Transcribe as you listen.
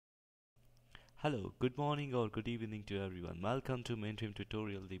Hello, good morning or good evening to everyone. Welcome to Mainframe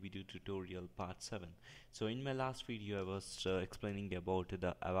Tutorial DB2 Tutorial Part 7. So in my last video I was explaining about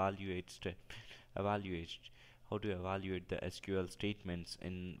the evaluate how to evaluate the SQL statements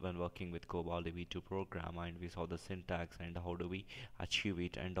in when working with COBOL DB2 program, and we saw the syntax and how do we achieve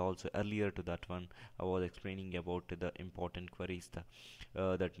it. And also earlier to that one I was explaining about the important queries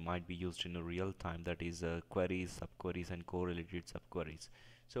that might be used in a real time, that is queries, subqueries and correlated subqueries.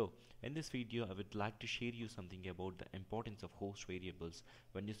 So in this video I would like to share you something about the importance of host variables.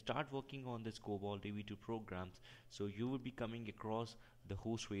 When you start working on this COBOL DB2 programs, so you will be coming across the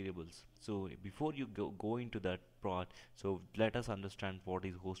host variables. So before you go into that part, so let us understand what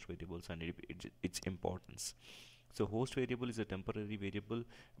is host variables and its importance. So host variable is a temporary variable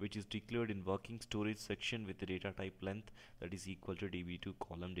which is declared in working storage section with the data type length that is equal to DB2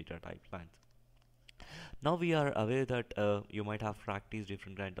 column data type length. Now we are aware that you might have practiced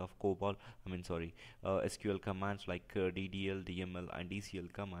different kind of SQL commands like DDL, DML and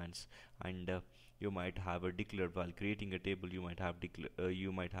DCL commands, and you might have declared while creating a table, you might have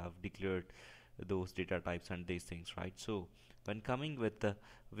declared those data types and these things, right? So when coming with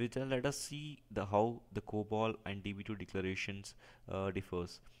let us see the how the COBOL and DB2 declarations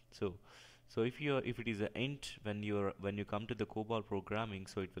differs. So if it is an int, when you come to the COBOL programming,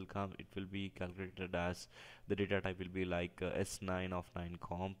 so it will be calculated as the data type will be like S9 of 9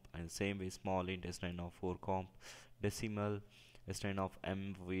 comp, and same way small int S9 of 4 comp, decimal S9 of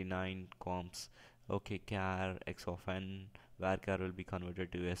MV9 comps. Okay, char x of n, where char will be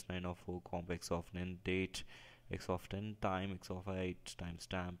converted to S9 of 4 comp, x of n date, x of 10 time, x of 8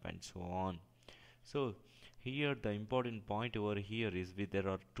 timestamp and so on. So here the important point over here is there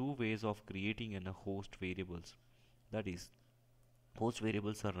are two ways of creating a host variables. That is, host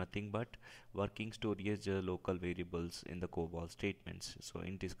variables are nothing but working storage local variables in the COBOL statements. So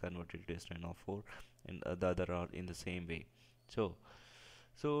int is converted to S9 of 4 and the other are in the same way. So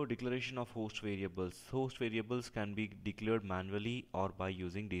declaration of host variables. Host variables can be declared manually or by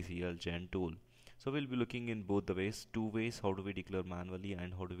using DCLGEN tool. So we'll be looking in both the ways, two ways, how do we declare manually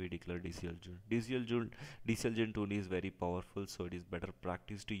and how do we declare DCLGEN. DCLGEN tool is very powerful, so it is better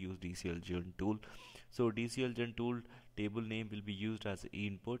practice to use DCLGEN tool. So DCLGEN tool table name will be used as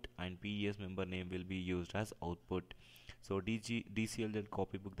input and PES member name will be used as output. So DCLGEN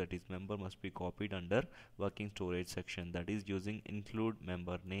copybook, that is member, must be copied under working storage section, that is using include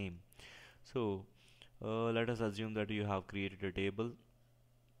member name. So let us assume that you have created a table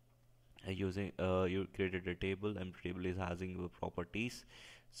you created a table, and table is having properties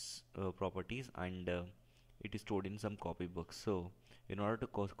and it is stored in some copybook. So in order to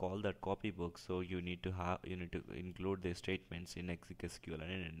call that copybook, so you need to include the statements in exec SQL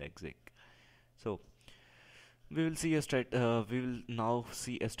and in exec. So we will now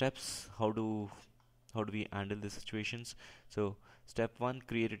see a steps how do we handle the situations. So step 1,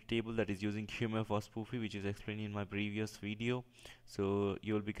 create a table that is using QML for spoofy, which is explained in my previous video. So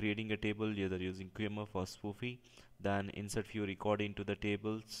you will be creating a table either using QML for spoofy, then insert few record into the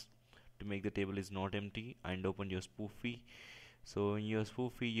tables to make the table is not empty, and open your spoofy. So in your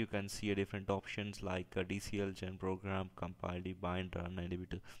spoofy you can see a different options like DCLGEN program, compile, bind, run and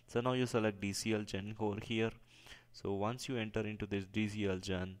DB2. So now you select DCLGEN over here. So once you enter into this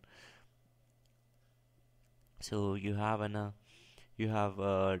DCLGEN, so you have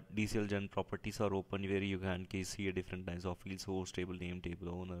DCLGEN properties are open, where you can see a different kinds of fields: host, table name, table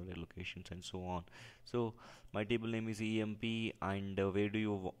owner, locations and so on. So my table name is EMP, and where do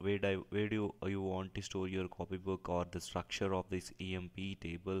you want to store your copybook or the structure of this EMP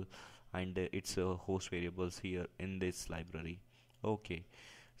table, and its host variables here in this library. Okay,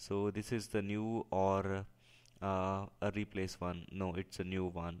 so this is the new or a replace one. No, it's a new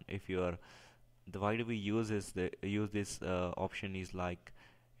one. If you are the why do we use this option is like,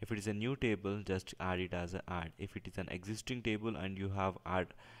 if it is a new table, just add it as a add. If it is an existing table and you have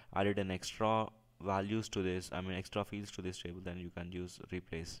added an extra values to this, extra fields to this table, then you can use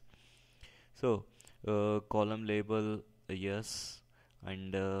replace. So column label, yes,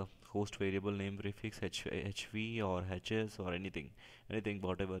 and host variable name prefix HV or HS or anything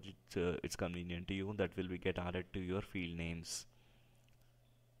whatever it's convenient to you, that will be get added to your field names.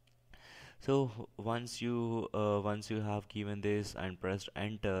 So once you have given this and pressed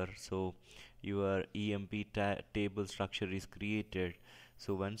enter, so your EMP table structure is created.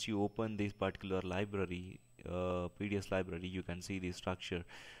 So once you open this particular library, PDS library, you can see the structure: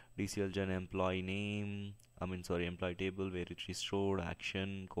 DCLGEN employee name, employee table, where it is stored,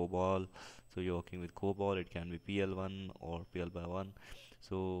 action, COBOL. So you're working with COBOL, it can be PL1 or PL by 1.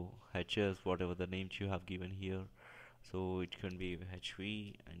 So HS, whatever the names you have given here, So it can be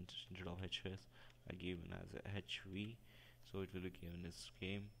HV, and instead of HS I given as a HV, so it will be given as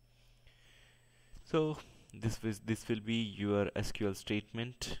game. So this will be your SQL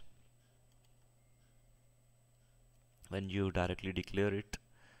statement when you directly declare it.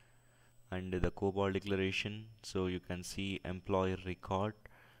 And the COBOL declaration, so you can see employee record,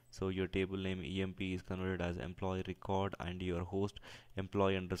 so your table name EMP is converted as employee record, and your host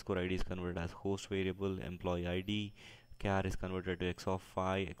employee underscore ID is converted as host variable, employee ID char is converted to x of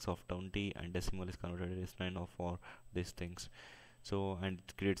 5, x of 20, and decimal is converted to s9 of 4, these things. So and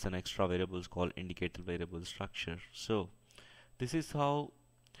it creates an extra variables called indicator variable structure. So this is how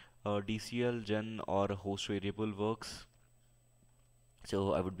DCLGEN or host variable works.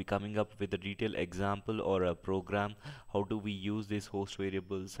 So I would be coming up with a detailed example or a program. How do we use these host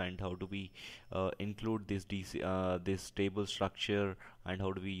variables, and how do we include this this table structure, and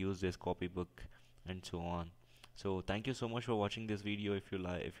how do we use this copybook, and so on. So thank you so much for watching this video. If you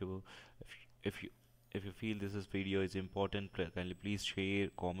like, if you if you feel this video is important, kindly please share,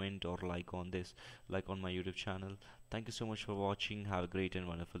 comment, or like on this, like on my YouTube channel. Thank you so much for watching. Have a great and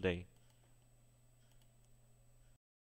wonderful day.